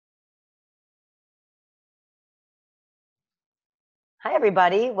Hi,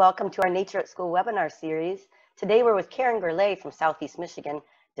 everybody. Welcome to our Nature at School webinar series. Today, we're with Karen Gourlay from Southeast Michigan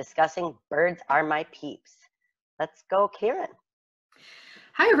discussing Birds Are My Peeps. Let's go, Karen.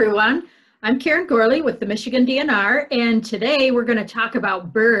 Hi, everyone. I'm Karen Gourlay with the Michigan DNR, and today we're going to talk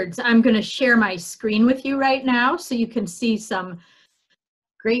about birds. I'm going to share my screen with you right now so you can see some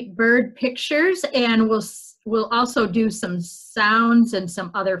great bird pictures, and we'll also do some sounds and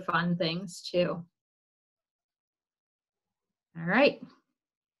some other fun things too. All right.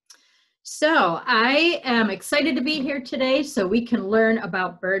 So I am excited to be here today so we can learn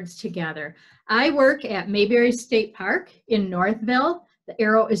about birds together. I work at Mayberry State Park in Northville. The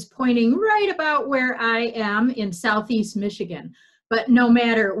arrow is pointing right about where I am in Southeast Michigan. But no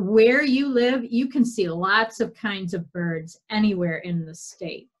matter where you live, you can see lots of kinds of birds anywhere in the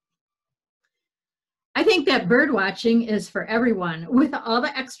state. I think that bird watching is for everyone. With all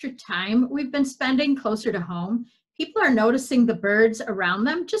the extra time we've been spending closer to home, people are noticing the birds around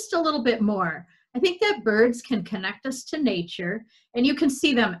them just a little bit more. I think that birds can connect us to nature, and you can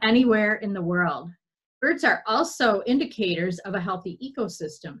see them anywhere in the world. Birds are also indicators of a healthy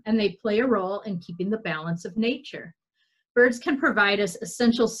ecosystem, and they play a role in keeping the balance of nature. Birds can provide us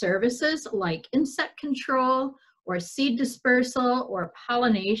essential services like insect control, or seed dispersal, or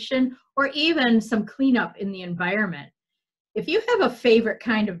pollination, or even some cleanup in the environment. If you have a favorite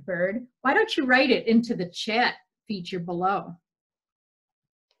kind of bird, why don't you write it into the chat feature below.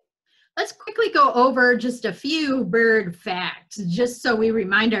 Let's quickly go over just a few bird facts, just so we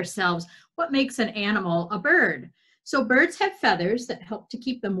remind ourselves what makes an animal a bird. So birds have feathers that help to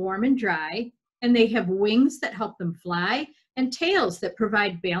keep them warm and dry, and they have wings that help them fly, and tails that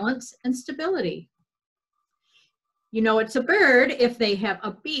provide balance and stability. You know it's a bird if they have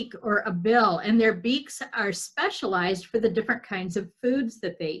a beak or a bill, and their beaks are specialized for the different kinds of foods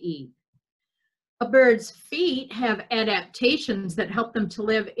that they eat. A bird's feet have adaptations that help them to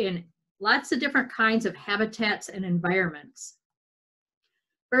live in lots of different kinds of habitats and environments.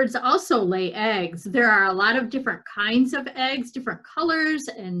 Birds also lay eggs. There are a lot of different kinds of eggs, different colors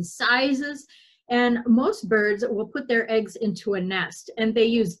and sizes, and most birds will put their eggs into a nest, and they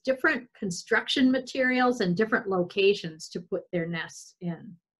use different construction materials and different locations to put their nests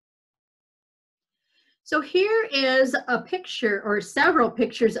in. So here is a picture or several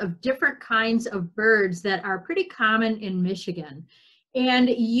pictures of different kinds of birds that are pretty common in Michigan. And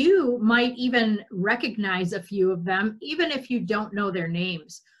you might even recognize a few of them, even if you don't know their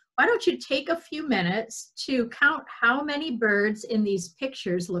names. Why don't you take a few minutes to count how many birds in these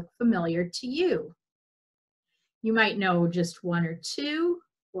pictures look familiar to you? You might know just one or two,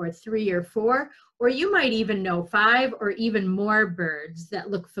 or three or four, or you might even know 5 or even more birds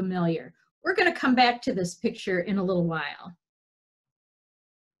that look familiar. We're going to come back to this picture in a little while.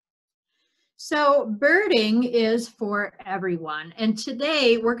 So birding is for everyone, and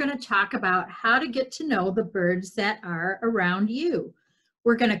today we're going to talk about how to get to know the birds that are around you.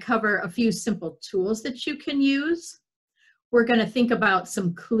 We're going to cover a few simple tools that you can use. We're going to think about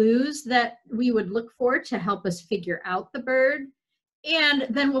some clues that we would look for to help us figure out the bird. And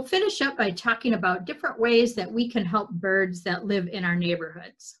then we'll finish up by talking about different ways that we can help birds that live in our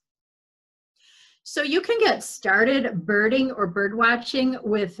neighborhoods. So you can get started birding or bird watching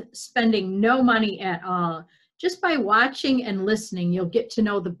with spending no money at all. Just by watching and listening, you'll get to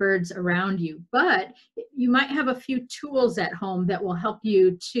know the birds around you. But you might have a few tools at home that will help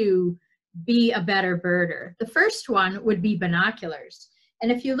you to be a better birder. The first one would be binoculars.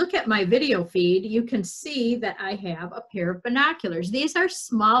 And if you look at my video feed, you can see that I have a pair of binoculars. These are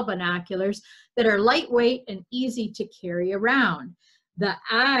small binoculars that are lightweight and easy to carry around. The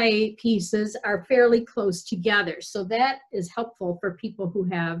eye pieces are fairly close together, so that is helpful for people who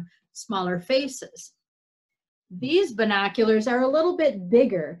have smaller faces. These binoculars are a little bit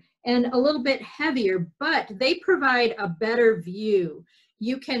bigger and a little bit heavier, but they provide a better view.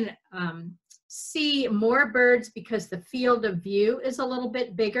 You can see more birds because the field of view is a little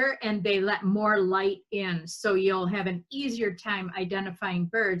bit bigger and they let more light in, so you'll have an easier time identifying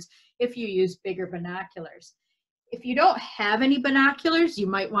birds if you use bigger binoculars. If you don't have any binoculars, you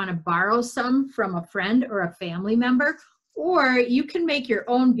might want to borrow some from a friend or a family member, or you can make your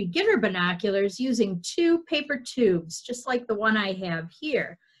own beginner binoculars using 2 paper tubes, just like the one I have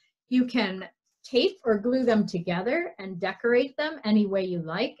here. You can tape or glue them together and decorate them any way you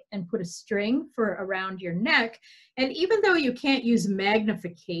like and put a string for around your neck. And even though you can't use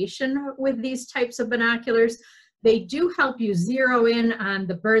magnification with these types of binoculars, they do help you zero in on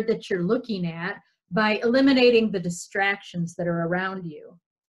the bird that you're looking at by eliminating the distractions that are around you.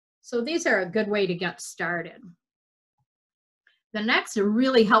 So these are a good way to get started. The next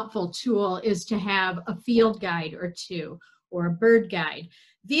really helpful tool is to have a field guide or two, or a bird guide.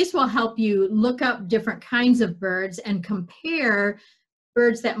 These will help you look up different kinds of birds and compare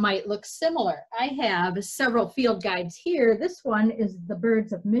birds that might look similar. I have several field guides here. This one is the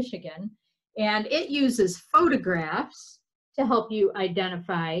Birds of Michigan, and it uses photographs to help you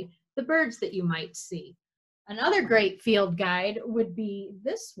identify the birds that you might see. Another great field guide would be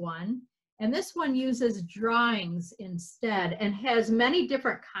this one, and this one uses drawings instead and has many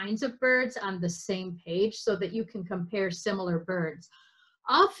different kinds of birds on the same page so that you can compare similar birds.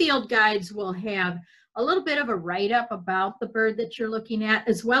 All field guides will have a little bit of a write-up about the bird that you're looking at,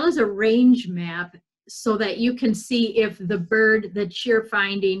 as well as a range map so that you can see if the bird that you're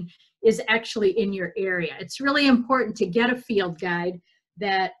finding is actually in your area. It's really important to get a field guide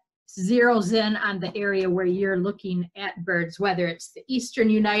that zeroes in on the area where you're looking at birds, whether it's the eastern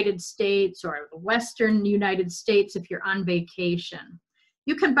United States or the western United States if you're on vacation.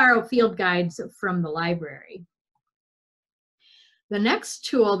 You can borrow field guides from the library. The next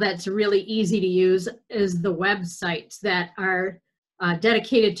tool that's really easy to use is the websites that are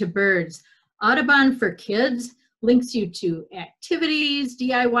dedicated to birds. Audubon for Kids links you to activities,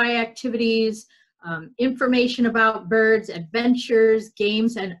 DIY activities, information about birds, adventures,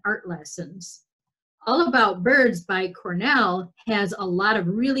 games, and art lessons. All About Birds by Cornell has a lot of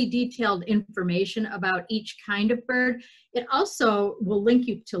really detailed information about each kind of bird. It also will link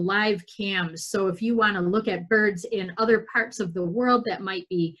you to live cams. So if you want to look at birds in other parts of the world that might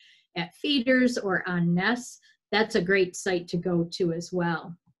be at feeders or on nests, that's a great site to go to as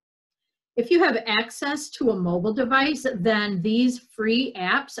well. If you have access to a mobile device, then these free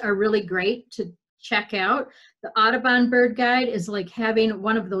apps are really great to check out. The Audubon Bird Guide is like having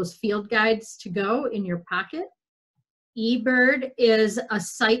one of those field guides to go in your pocket. eBird is a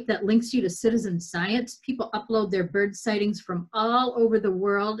site that links you to citizen science. People upload their bird sightings from all over the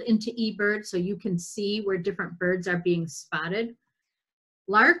world into eBird so you can see where different birds are being spotted.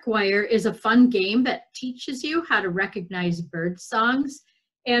 Larkwire is a fun game that teaches you how to recognize bird songs.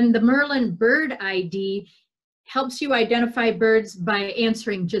 And the Merlin Bird ID helps you identify birds by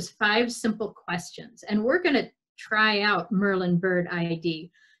answering just 5 simple questions. And we're going to try out Merlin Bird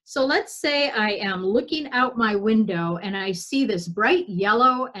ID. So let's say I am looking out my window and I see this bright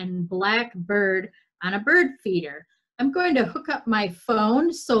yellow and black bird on a bird feeder. I'm going to hook up my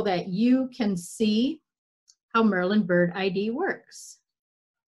phone so that you can see how Merlin Bird ID works.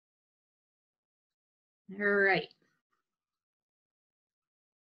 All right.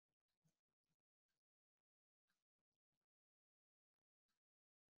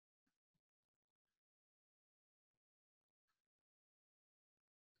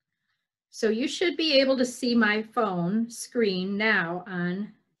 So you should be able to see my phone screen now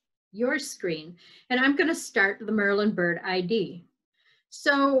on your screen. And I'm going to start the Merlin Bird ID.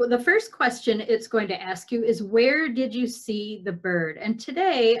 So the first question it's going to ask you is, where did you see the bird? And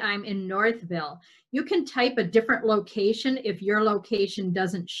today I'm in Northville. You can type a different location if your location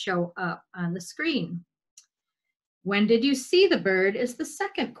doesn't show up on the screen. When did you see the bird is the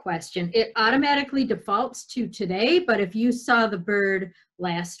second question. It automatically defaults to today, but if you saw the bird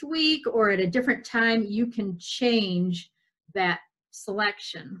last week or at a different time, you can change that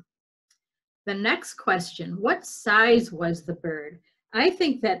selection. The next question, what size was the bird? I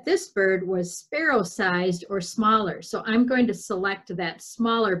think that this bird was sparrow-sized or smaller, so I'm going to select that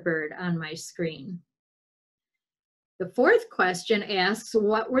smaller bird on my screen. The fourth question asks,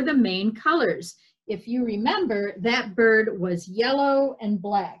 what were the main colors? If you remember, that bird was yellow and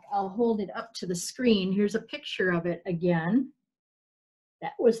black. I'll hold it up to the screen. Here's a picture of it again.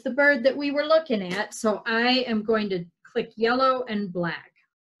 That was the bird that we were looking at, so I am going to click yellow and black.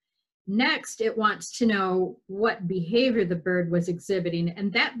 Next, it wants to know what behavior the bird was exhibiting,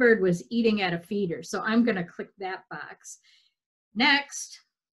 and that bird was eating at a feeder, so I'm going to click that box. Next,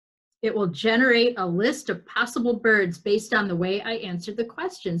 it will generate a list of possible birds based on the way I answered the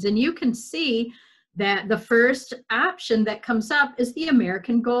questions, and you can see that the first option that comes up is the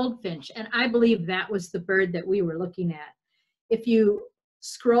American goldfinch, and I believe that was the bird that we were looking at. If you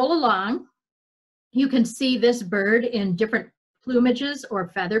scroll along, you can see this bird in different plumages or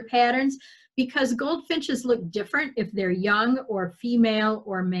feather patterns because goldfinches look different if they're young or female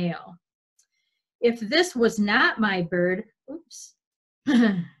or male. If this was not my bird, oops,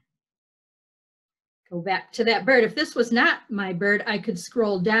 go back to that bird. If this was not my bird, I could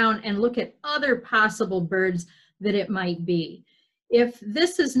scroll down and look at other possible birds that it might be. If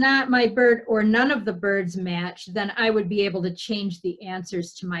this is not my bird or none of the birds match, then I would be able to change the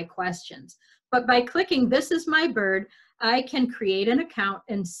answers to my questions. But by clicking "This is my bird," I can create an account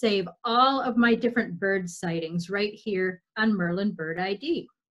and save all of my different bird sightings right here on Merlin Bird ID.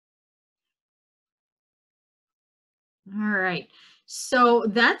 All right. So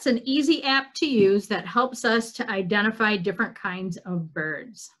that's an easy app to use that helps us to identify different kinds of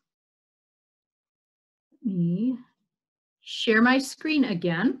birds. Let me share my screen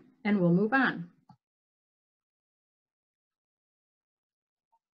again and we'll move on.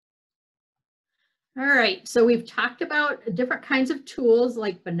 All right, so we've talked about different kinds of tools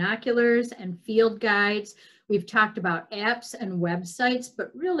like binoculars and field guides. We've talked about apps and websites, but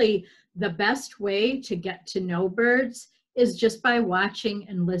really the best way to get to know birds is just by watching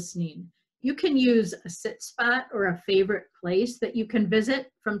and listening. You can use a sit spot or a favorite place that you can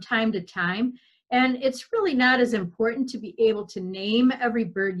visit from time to time. And it's really not as important to be able to name every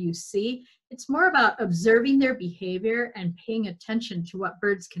bird you see. It's more about observing their behavior and paying attention to what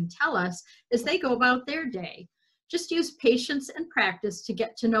birds can tell us as they go about their day. Just use patience and practice to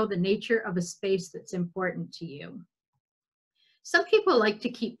get to know the nature of a space that's important to you. Some people like to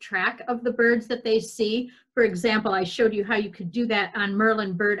keep track of the birds that they see. For example, I showed you how you could do that on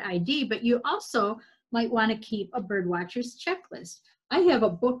Merlin Bird ID, but you also might want to keep a birdwatcher's checklist. I have a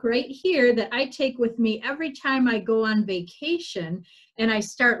book right here that I take with me every time I go on vacation, and I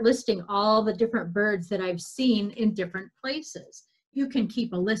start listing all the different birds that I've seen in different places. You can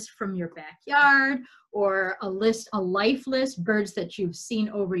keep a list from your backyard or a life list, birds that you've seen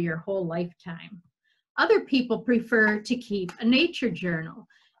over your whole lifetime. Other people prefer to keep a nature journal.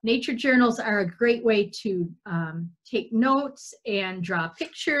 Nature journals are a great way to take notes and draw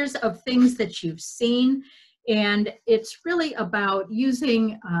pictures of things that you've seen. And it's really about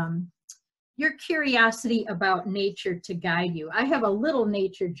using your curiosity about nature to guide you. I have a little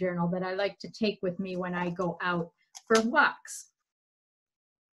nature journal that I like to take with me when I go out for walks.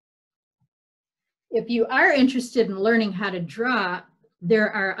 If you are interested in learning how to draw,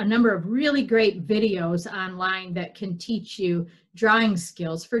 there are a number of really great videos online that can teach you drawing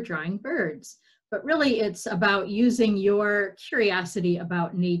skills for drawing birds. But really, it's about using your curiosity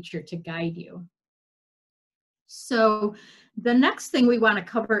about nature to guide you. So the next thing we want to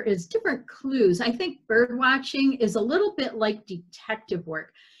cover is different clues. I think bird watching is a little bit like detective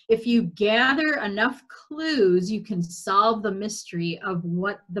work. If you gather enough clues, you can solve the mystery of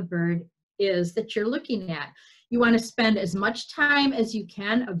what the bird is that you're looking at. You want to spend as much time as you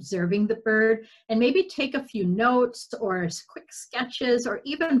can observing the bird and maybe take a few notes or quick sketches or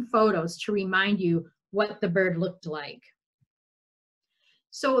even photos to remind you what the bird looked like.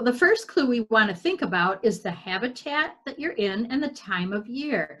 So the first clue we want to think about is the habitat that you're in and the time of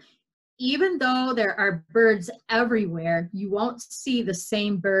year. Even though there are birds everywhere, you won't see the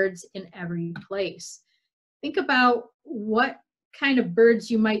same birds in every place. Think about what kind of birds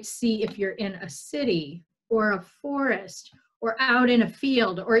you might see if you're in a city or a forest or out in a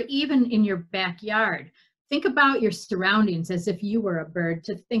field or even in your backyard. Think about your surroundings as if you were a bird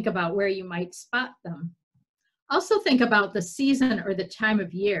to think about where you might spot them. Also think about the season or the time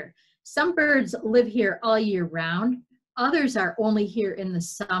of year. Some birds live here all year round. Others are only here in the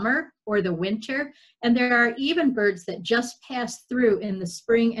summer or the winter. And there are even birds that just pass through in the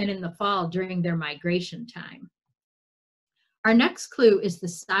spring and in the fall during their migration time. Our next clue is the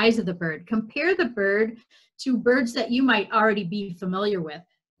size of the bird. Compare the bird to birds that you might already be familiar with.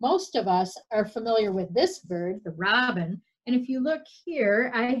 Most of us are familiar with this bird, the robin. And if you look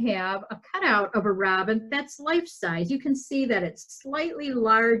here, I have a cutout of a robin that's life-size. You can see that it's slightly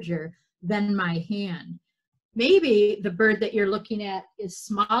larger than my hand. Maybe the bird that you're looking at is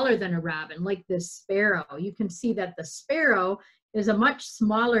smaller than a robin, like this sparrow. You can see that the sparrow is a much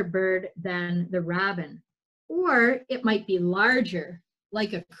smaller bird than the robin. Or it might be larger,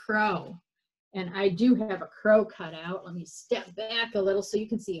 like a crow. And I do have a crow cut out. Let me step back a little so you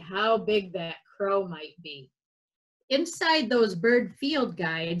can see how big that crow might be. Inside those bird field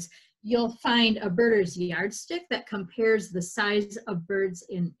guides, you'll find a birder's yardstick that compares the size of birds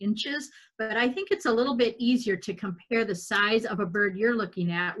in inches, but I think it's a little bit easier to compare the size of a bird you're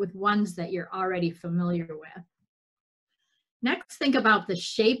looking at with ones that you're already familiar with. Next, think about the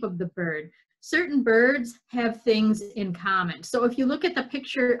shape of the bird. Certain birds have things in common. So if you look at the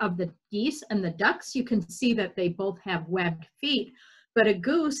picture of the geese and the ducks, you can see that they both have webbed feet, but a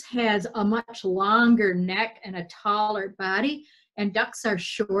goose has a much longer neck and a taller body, and ducks are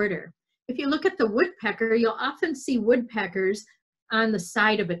shorter. If you look at the woodpecker, you'll often see woodpeckers on the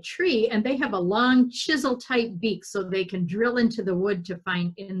side of a tree, and they have a long chisel-type beak so they can drill into the wood to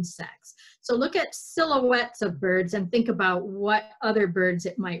find insects. So look at silhouettes of birds and think about what other birds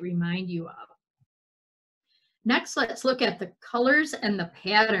it might remind you of. Next, let's look at the colors and the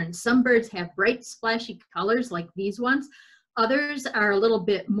patterns. Some birds have bright, splashy colors like these ones. Others are a little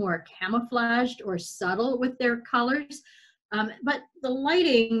bit more camouflaged or subtle with their colors. But the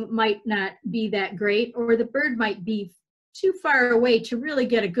lighting might not be that great, or the bird might be too far away to really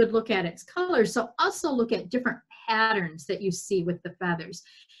get a good look at its colors. So also look at different patterns that you see with the feathers.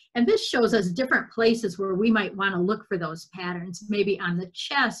 And this shows us different places where we might want to look for those patterns, maybe on the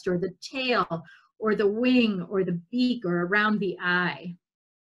chest or the tail or the wing or the beak or around the eye.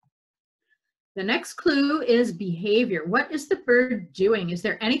 The next clue is behavior. What is the bird doing? Is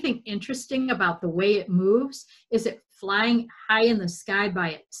there anything interesting about the way it moves? Is it flying high in the sky by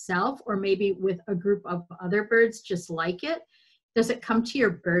itself, or maybe with a group of other birds just like it? Does it come to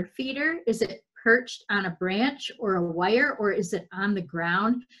your bird feeder? Is it perched on a branch or a wire, or is it on the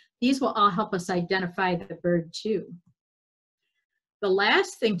ground? These will all help us identify the bird too. The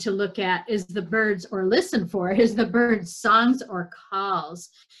last thing to look at is the birds, or listen for, is the bird's songs or calls.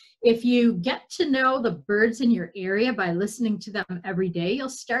 If you get to know the birds in your area by listening to them every day, you'll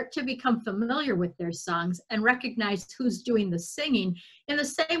start to become familiar with their songs and recognize who's doing the singing in the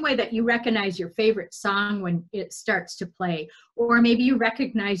same way that you recognize your favorite song when it starts to play. Or maybe you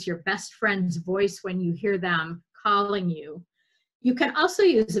recognize your best friend's voice when you hear them calling you. You can also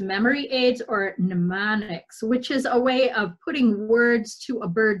use memory aids or mnemonics, which is a way of putting words to a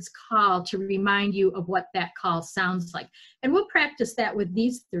bird's call to remind you of what that call sounds like. And we'll practice that with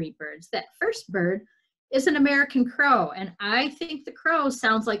these three birds. That first bird is an American crow, and I think the crow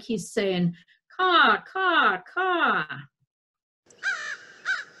sounds like he's saying, caw, caw, caw.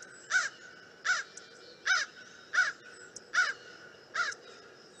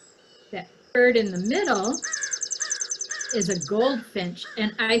 That bird in the middle is a goldfinch,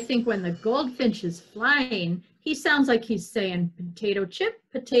 and I think when the goldfinch is flying, he sounds like he's saying potato chip,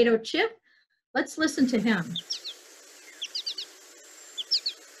 potato chip. Let's listen to him.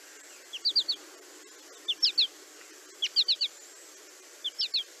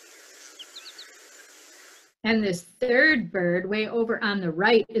 And this third bird way over on the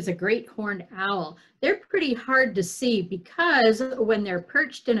right is a great horned owl. They're pretty hard to see because when they're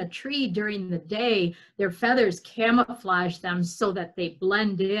perched in a tree during the day, their feathers camouflage them so that they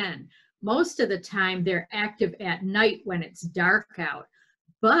blend in. Most of the time they're active at night when it's dark out,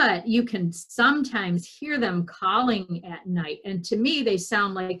 but you can sometimes hear them calling at night. And to me, they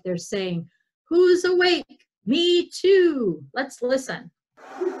sound like they're saying, "Who's awake? Me too." Let's listen.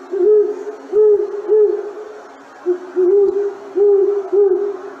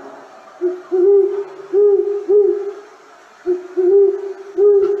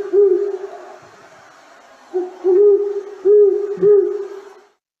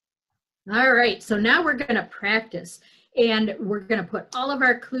 All right, so now we're going to practice, and we're going to put all of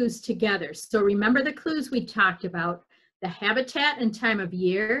our clues together. So remember the clues we talked about: the habitat and time of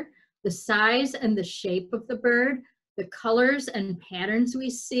year, the size and the shape of the bird, the colors and patterns we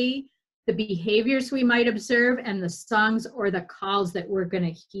see, the behaviors we might observe, and the songs or the calls that we're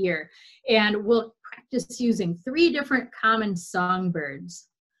going to hear. And we'll practice using 3 different common songbirds.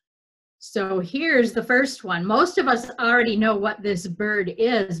 So here's the first one. Most of us already know what this bird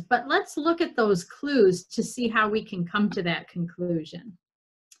is, but let's look at those clues to see how we can come to that conclusion.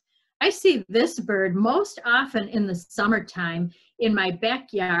 I see this bird most often in the summertime in my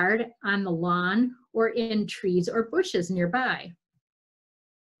backyard, on the lawn, or in trees or bushes nearby.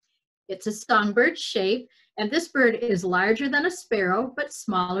 It's a songbird shape, and this bird is larger than a sparrow, but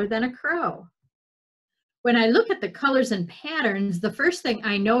smaller than a crow. When I look at the colors and patterns, the first thing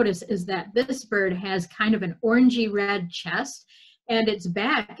I notice is that this bird has kind of an orangey red chest, and its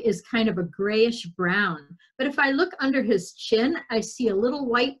back is kind of a grayish brown. But if I look under his chin, I see a little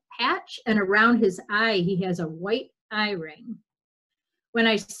white patch, and around his eye, he has a white eye ring. When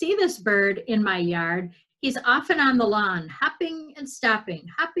I see this bird in my yard, he's often on the lawn, hopping and stopping,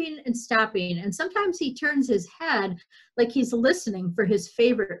 and sometimes he turns his head like he's listening for his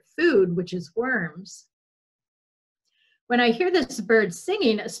favorite food, which is worms. When I hear this bird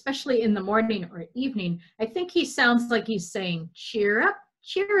singing, especially in the morning or evening, I think he sounds like he's saying, "Cheer up,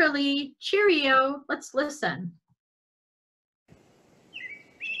 cheerily, cheerio." Let's listen.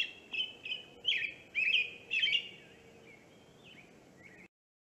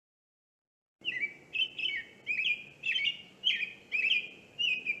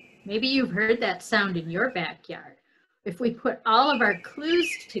 Maybe you've heard that sound in your backyard. If we put all of our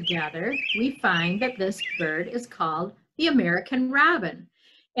clues together, we find that this bird is called the American robin.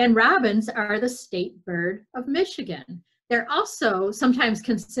 And robins are the state bird of Michigan. They're also sometimes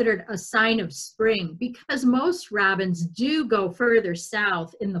considered a sign of spring because most robins do go further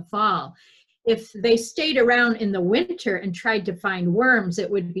south in the fall. If they stayed around in the winter and tried to find worms, it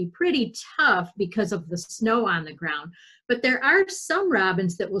would be pretty tough because of the snow on the ground. But there are some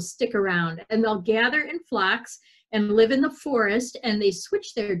robins that will stick around, and they'll gather in flocks, and live in the forest, and they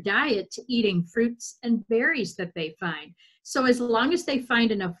switch their diet to eating fruits and berries that they find. So as long as they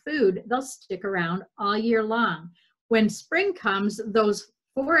find enough food, they'll stick around all year long. When spring comes, those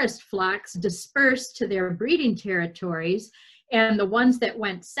forest flocks disperse to their breeding territories, and the ones that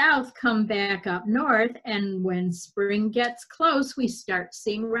went south come back up north, and when spring gets close, we start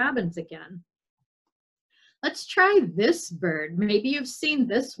seeing robins again. Let's try this bird. Maybe you've seen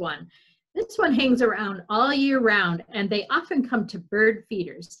this one. This one hangs around all year round, and they often come to bird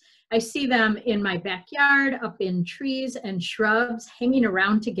feeders. I see them in my backyard, up in trees and shrubs, hanging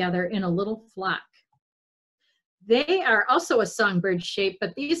around together in a little flock. They are also a songbird shape,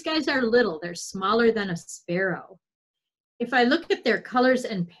 but these guys are little. They're smaller than a sparrow. If I look at their colors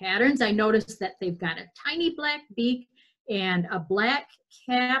and patterns, I notice that they've got a tiny black beak and a black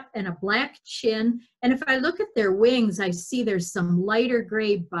cap and a black chin. And if I look at their wings, I see there's some lighter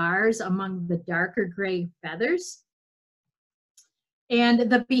gray bars among the darker gray feathers.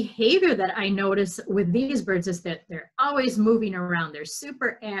 And the behavior that I notice with these birds is that they're always moving around. They're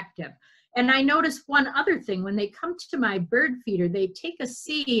super active. And I notice one other thing. When they come to my bird feeder, they take a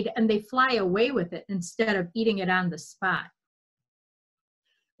seed and they fly away with it instead of eating it on the spot.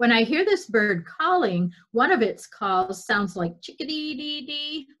 When I hear this bird calling, one of its calls sounds like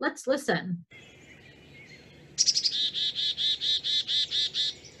chickadee-dee-dee. Let's listen.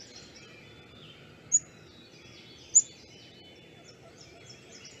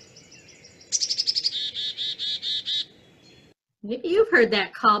 Maybe you've heard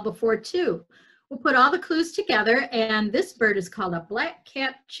that call before too. We'll put all the clues together, and this bird is called a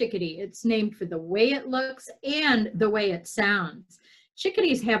black-capped chickadee. It's named for the way it looks and the way it sounds.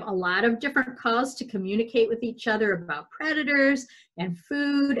 Chickadees have a lot of different calls to communicate with each other about predators and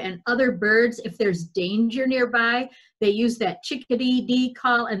food and other birds. If there's danger nearby, they use that chickadee-dee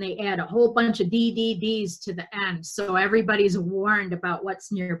call, and they add a whole bunch of dee-dee-dees to the end, so everybody's warned about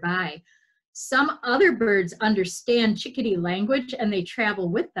what's nearby. Some other birds understand chickadee language, and they travel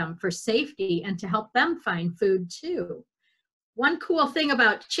with them for safety and to help them find food too. One cool thing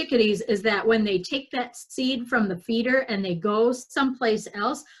about chickadees is that when they take that seed from the feeder and they go someplace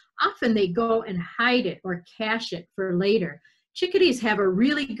else, often they go and hide it or cache it for later. Chickadees have a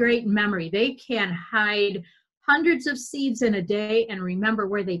really great memory. They can hide hundreds of seeds in a day and remember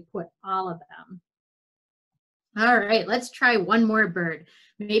where they put all of them. All right, let's try one more bird.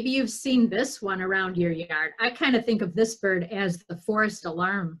 Maybe you've seen this one around your yard. I kind of think of this bird as the forest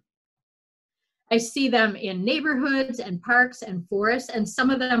alarm. I see them in neighborhoods and parks and forests, and some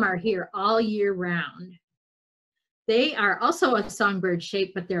of them are here all year round. They are also a songbird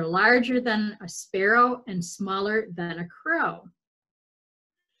shape, but they're larger than a sparrow and smaller than a crow.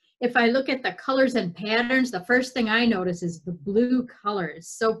 If I look at the colors and patterns, the first thing I notice is the blue color. It's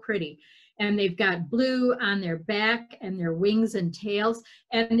so pretty. And they've got blue on their back and their wings and tails,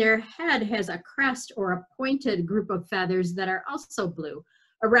 and their head has a crest or a pointed group of feathers that are also blue.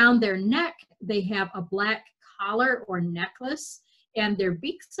 Around their neck, they have a black collar or necklace, and their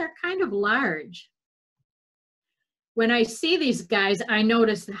beaks are kind of large. When I see these guys, I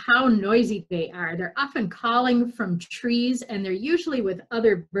notice how noisy they are. They're often calling from trees, and they're usually with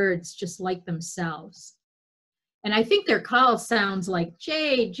other birds just like themselves. And I think their call sounds like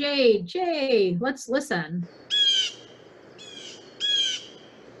Jay, Jay, Jay. Let's listen.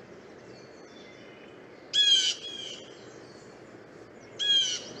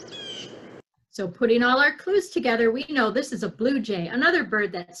 So putting all our clues together, we know this is a blue jay, another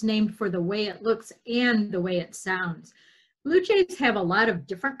bird that's named for the way it looks and the way it sounds. Blue jays have a lot of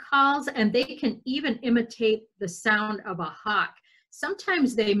different calls, and they can even imitate the sound of a hawk.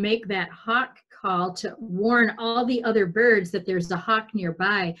 Sometimes they make that hawk call to warn all the other birds that there's a hawk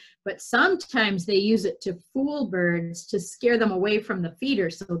nearby, but sometimes they use it to fool birds to scare them away from the feeder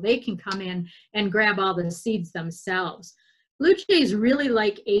so they can come in and grab all the seeds themselves. Blue jays really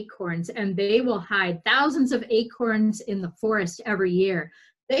like acorns, and they will hide thousands of acorns in the forest every year.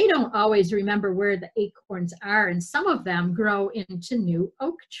 They don't always remember where the acorns are, and some of them grow into new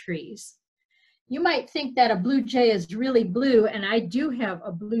oak trees. You might think that a blue jay is really blue, and I do have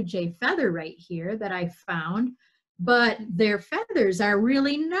a blue jay feather right here that I found, but their feathers are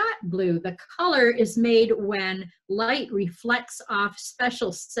really not blue. The color is made when light reflects off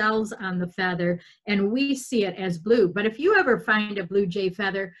special cells on the feather, and we see it as blue. But if you ever find a blue jay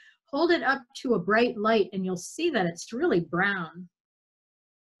feather, hold it up to a bright light and you'll see that it's really brown.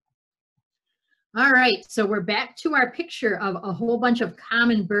 All right, so we're back to our picture of a whole bunch of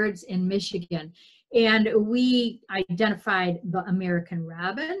common birds in Michigan. And we identified the American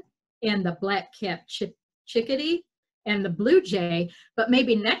robin and the black-capped chickadee. and the blue jay, but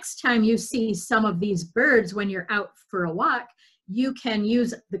maybe next time you see some of these birds when you're out for a walk, you can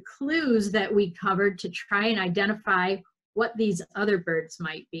use the clues that we covered to try and identify what these other birds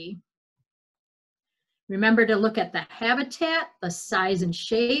might be. Remember to look at the habitat, the size and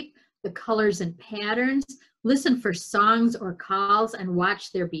shape, the colors and patterns, listen for songs or calls, and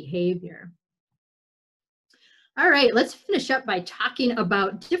watch their behavior. All right, let's finish up by talking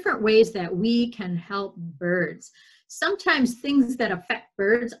about different ways that we can help birds. Sometimes things that affect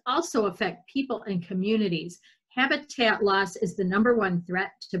birds also affect people and communities. Habitat loss is the #1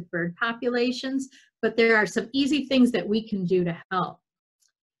 threat to bird populations, but there are some easy things that we can do to help.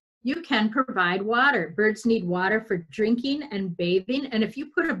 You can provide water. Birds need water for drinking and bathing, and if you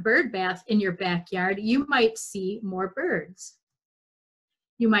put a bird bath in your backyard, you might see more birds.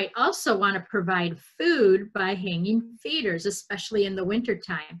 You might also want to provide food by hanging feeders, especially in the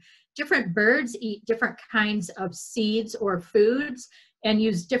wintertime. Different birds eat different kinds of seeds or foods and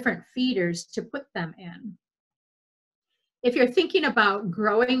use different feeders to put them in. If you're thinking about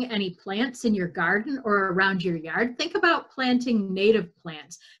growing any plants in your garden or around your yard, think about planting native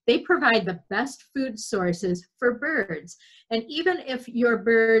plants. They provide the best food sources for birds. And even if your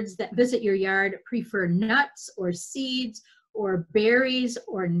birds that visit your yard prefer nuts or seeds or berries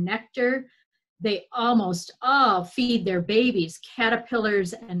or nectar, they almost all feed their babies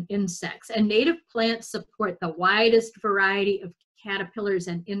caterpillars and insects. And native plants support the widest variety of caterpillars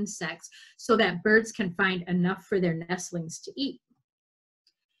and insects so that birds can find enough for their nestlings to eat.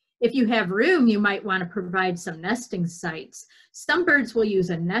 If you have room, you might want to provide some nesting sites. Some birds will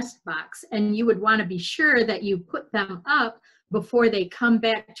use a nest box, and you would want to be sure that you put them up before they come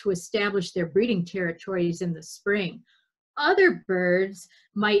back to establish their breeding territories in the spring. Other birds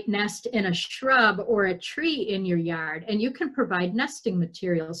might nest in a shrub or a tree in your yard, and you can provide nesting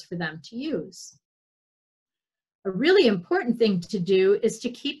materials for them to use. A really important thing to do is to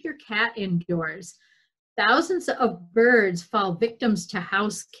keep your cat indoors. Thousands of birds fall victims to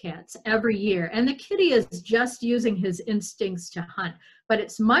house cats every year, and the kitty is just using his instincts to hunt, but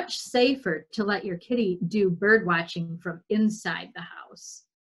it's much safer to let your kitty do bird watching from inside the house.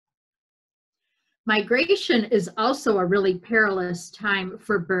 Migration is also a really perilous time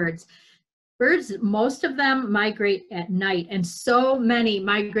for birds. Birds, most of them migrate at night, and so many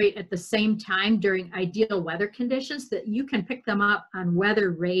migrate at the same time during ideal weather conditions that you can pick them up on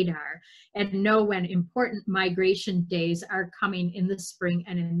weather radar and know when important migration days are coming in the spring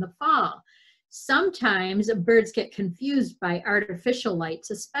and in the fall. Sometimes birds get confused by artificial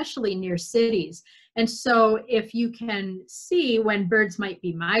lights, especially near cities. And so if you can see when birds might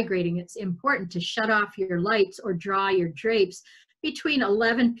be migrating, it's important to shut off your lights or draw your drapes between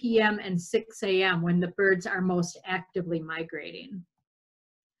 11 p.m. and 6 a.m. when the birds are most actively migrating.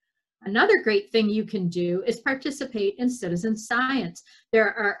 Another great thing you can do is participate in citizen science.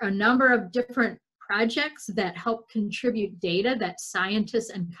 There are a number of different projects that help contribute data that scientists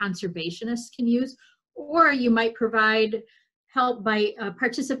and conservationists can use, or you might provide help by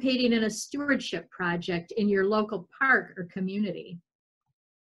participating in a stewardship project in your local park or community.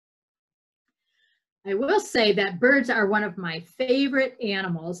 I will say that birds are one of my favorite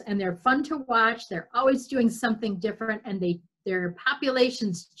animals, and they're fun to watch. They're always doing something different, and their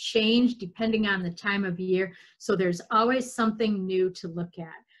populations change depending on the time of year, so there's always something new to look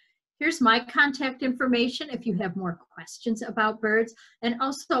at. Here's my contact information if you have more questions about birds, and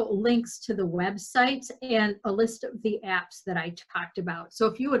also links to the websites and a list of the apps that I talked about. So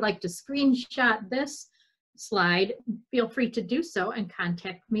if you would like to screenshot this slide, feel free to do so and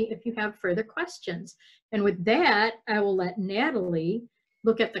contact me if you have further questions. And with that, I will let Natalie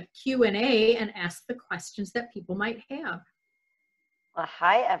look at the Q&A and ask the questions that people might have. Well,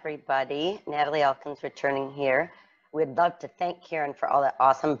 hi, everybody. Natalie Elkins returning here. We'd love to thank Karen for all that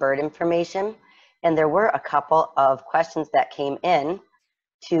awesome bird information. And there were a couple of questions that came in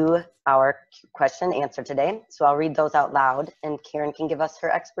to our question and answer today. So I'll read those out loud, and Karen can give us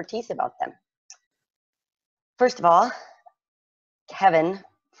her expertise about them. First of all, Kevin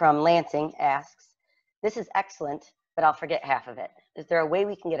from Lansing asks, "This is excellent, but I'll forget half of it. Is there a way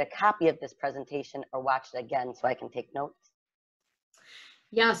we can get a copy of this presentation or watch it again so I can take notes?"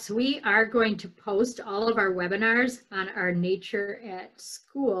 Yes, we are going to post all of our webinars on our Nature at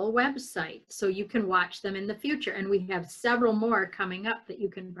School website, so you can watch them in the future. And we have several more coming up that you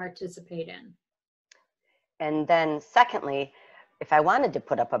can participate in. And then secondly, if I wanted to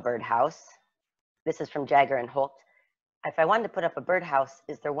put up a birdhouse, this is from Jagger and Holt. If I wanted to put up a birdhouse,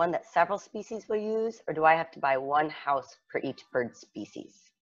 is there one that several species will use, or do I have to buy one house for each bird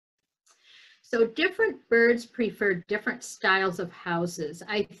species? So different birds prefer different styles of houses.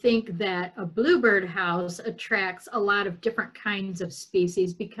 I think that a bluebird house attracts a lot of different kinds of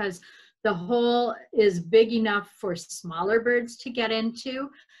species because the hole is big enough for smaller birds to get into.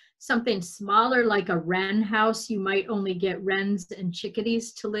 Something smaller like a wren house, you might only get wrens and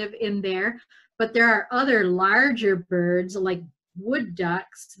chickadees to live in there. But there are other larger birds like wood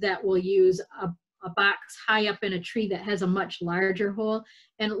ducks that will use a box high up in a tree that has a much larger hole,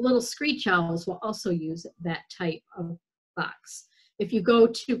 and little screech owls will also use that type of box. If you go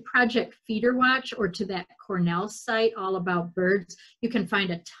to Project Feeder Watch or to that Cornell site all about birds, you can find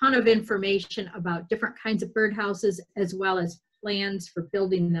a ton of information about different kinds of birdhouses as well as plans for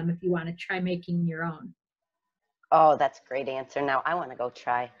building them if you want to try making your own. Oh, that's a great answer. Now I want to go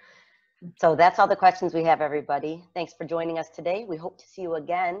try. So that's all the questions we have, everybody. Thanks for joining us today. We hope to see you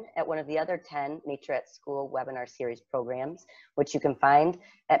again at one of the other 10 Nature at School webinar series programs, which you can find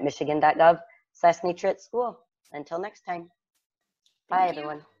at michigan.gov/nature at school. Until next time. Bye,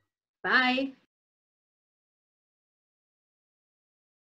 everyone. Bye.